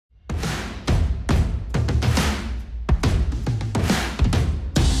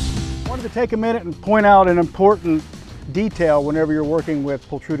wanted to take a minute and point out an important detail whenever you're working with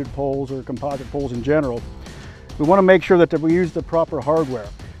pultruded poles or composite poles in general. We want to make sure that we use the proper hardware.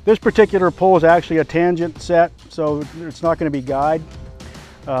 This particular pole is actually a tangent set, so it's not going to be guide.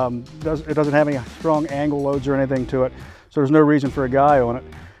 It doesn't have any strong angle loads or anything to it, so there's no reason for a guy on it.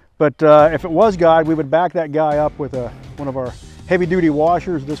 But if it was guide, we would back that guy up with one of our heavy-duty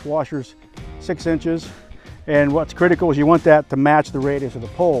washers. This washer's 6 inches, and what's critical is you want that to match the radius of the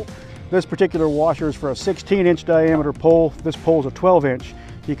pole. This particular washer is for a 16-inch diameter pole. This pole is a 12-inch.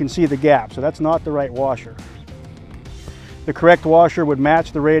 You can see the gap, so that's not the right washer. The correct washer would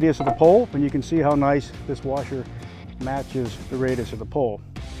match the radius of the pole, and you can see how nice this washer matches the radius of the pole.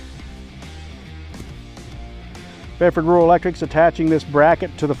 Bedford Rural Electric's attaching this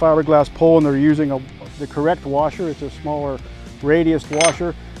bracket to the fiberglass pole, and they're using the correct washer. It's a smaller radius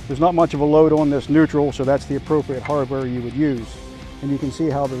washer. There's not much of a load on this neutral, so that's the appropriate hardware you would use. And you can see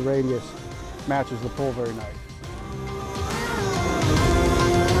how the radius matches the pole very nice.